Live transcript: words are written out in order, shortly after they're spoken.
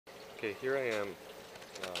Okay, here I am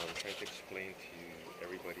trying to explain to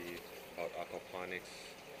everybody about aquaponics.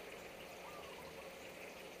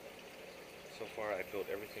 So far I built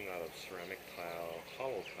everything out of ceramic tile,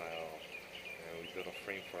 hollow tile, and we built a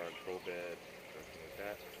frame for our grow bed, everything like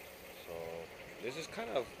that. So this is kind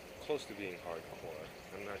of close to being hardcore.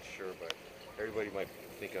 I'm not sure, but everybody might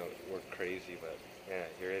think we're crazy, but yeah,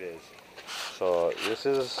 here it is. So this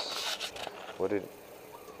is what it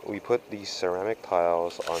we put these ceramic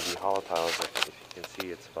tiles on the hollow tiles. If you can see,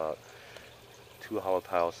 it's about 2 hollow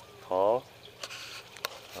tiles tall.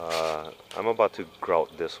 I'm about to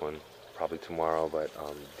grout this one probably tomorrow, but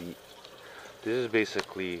this is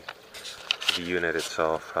basically the unit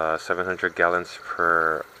itself. 700 gallons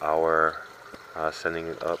per hour, sending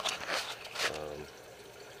it up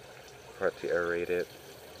for it to aerate it.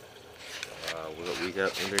 What we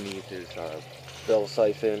got underneath is bell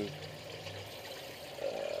siphon.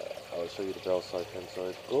 I'll show you the bell siphon. So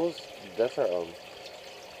it goes. That's our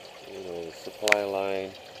supply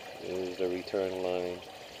line. This is the return line.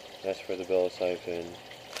 That's for the bell siphon.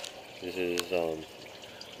 This is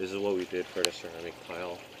what we did for the ceramic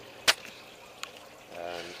tile.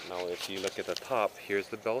 And now if you look at the top, here's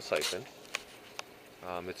the bell siphon.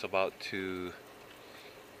 It's about to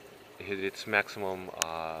hit its maximum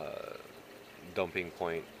dumping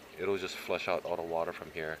point. It'll just flush out all the water from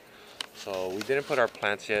here. So we didn't put our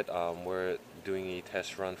plants yet. We're doing a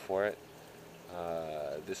test run for it.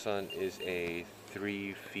 This one is a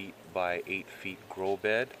 3 feet by 8 feet grow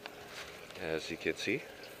bed, as you can see.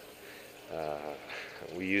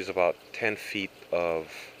 We use about 10 feet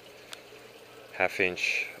of 1/2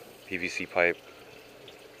 inch PVC pipe.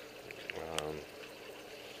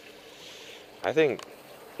 I think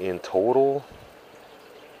in total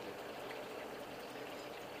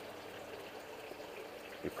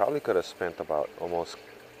we probably could have spent about almost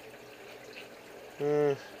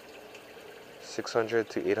 $600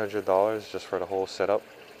 to $800 just for the whole setup.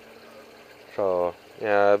 So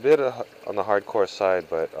yeah, a bit on the hardcore side,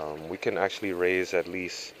 but we can actually raise at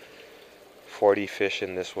least 40 fish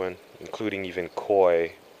in this one, including even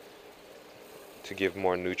koi, to give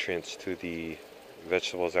more nutrients to the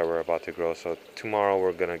vegetables that we're about to grow. So tomorrow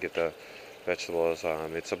we're gonna get the vegetables.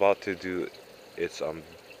 It's about to do its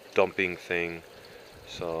dumping thing,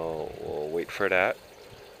 so we'll wait for that.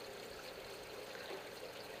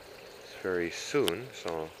 It's very soon,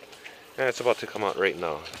 so yeah, it's about to come out right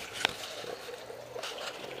now.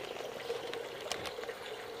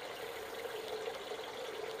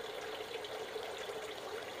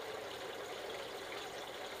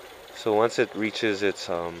 So once it reaches its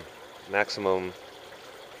maximum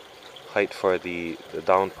height for the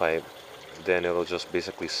down pipe, then it'll just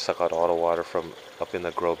basically suck out all the water from up in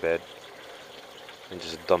the grow bed and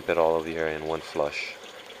just dump it all over here in one flush.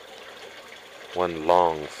 One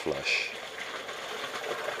long flush.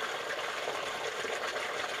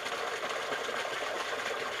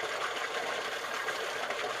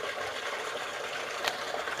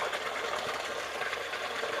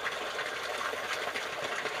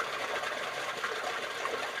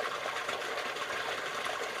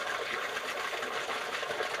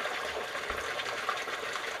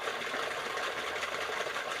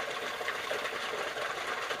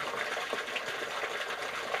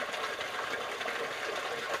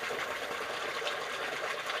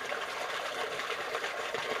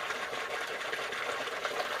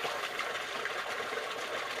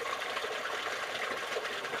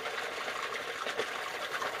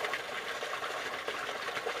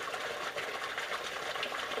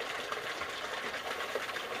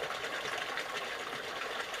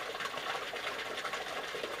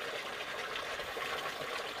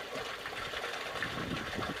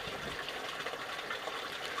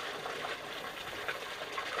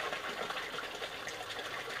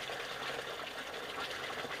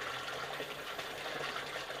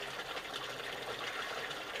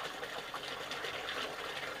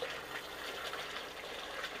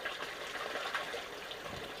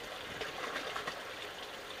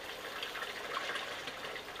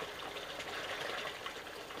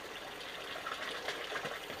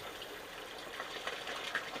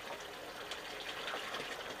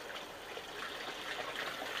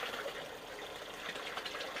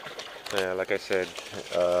 Yeah, like I said,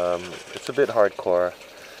 it's a bit hardcore.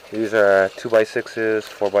 These are 2x6s,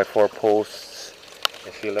 4x4 posts.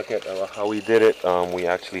 If you look at how we did it, we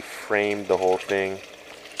actually framed the whole thing.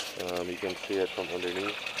 You can see it from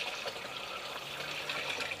underneath.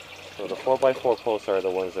 So the 4x4 posts are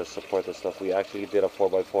the ones that support the stuff. We actually did a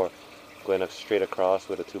 4x4 going straight across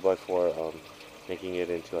with a 2x4, making it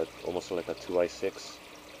into almost like a 2x6.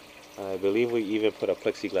 I believe we even put a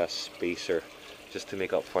plexiglass spacer just to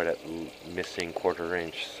make up for that missing 1/4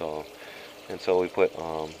 inch. So we put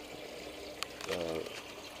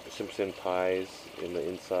simpson ties in the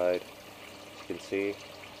inside, as you can see,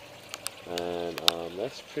 and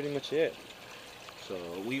that's pretty much it. So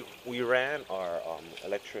we ran our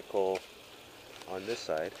electrical on this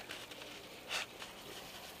side.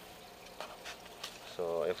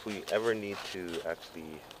 So if we ever need to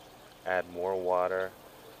actually add more water,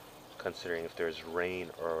 considering if there's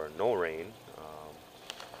rain or no rain,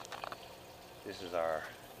 this is our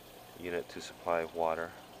unit to supply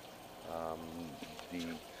water. The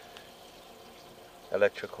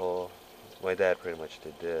electrical, my dad pretty much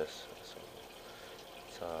did this. So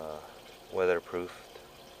it's weatherproofed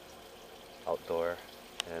outdoor,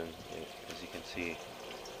 and as you can see,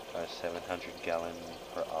 a 700 gallon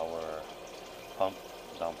per hour pump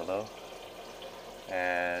down below.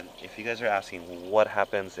 And if you guys are asking what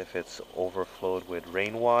happens if it's overflowed with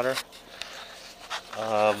rainwater,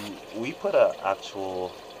 we put an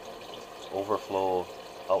actual overflow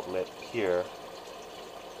outlet here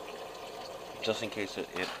just in case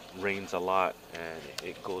it rains a lot and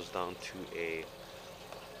it goes down to a,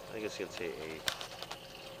 I guess you could say a,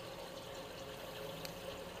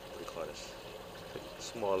 what do you call this,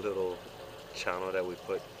 small little channel that we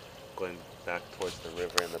put going back towards the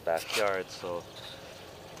river in the backyard. So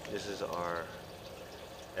this is our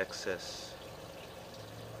excess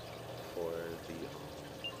for the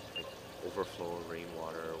like overflow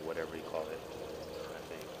rainwater or whatever you call it, I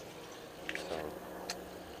think. So,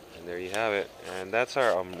 and there you have it. And that's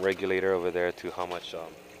our regulator over there to how much our,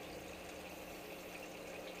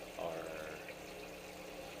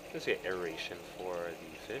 let's say, aeration for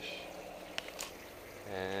the fish.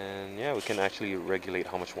 And yeah, we can actually regulate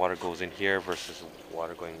how much water goes in here versus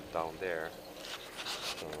water going down there.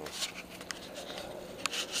 So,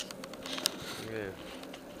 yeah.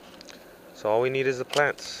 So all we need is the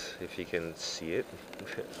plants, if you can see it,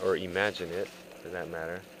 or imagine it, for that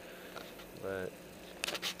matter. But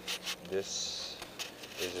this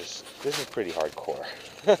is pretty hardcore.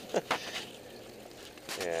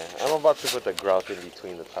 Yeah, I'm about to put the grout in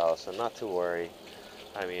between the tiles, so not to worry.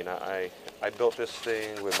 I mean, I built this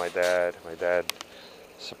thing with my dad. My dad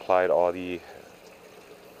supplied all the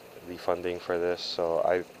funding for this, so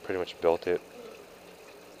I pretty much built it.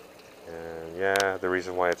 And yeah, the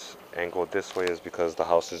reason why it's angled this way is because the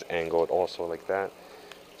house is angled also like that.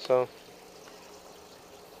 So,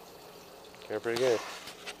 they're pretty good.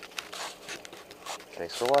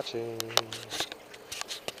 Thanks for watching.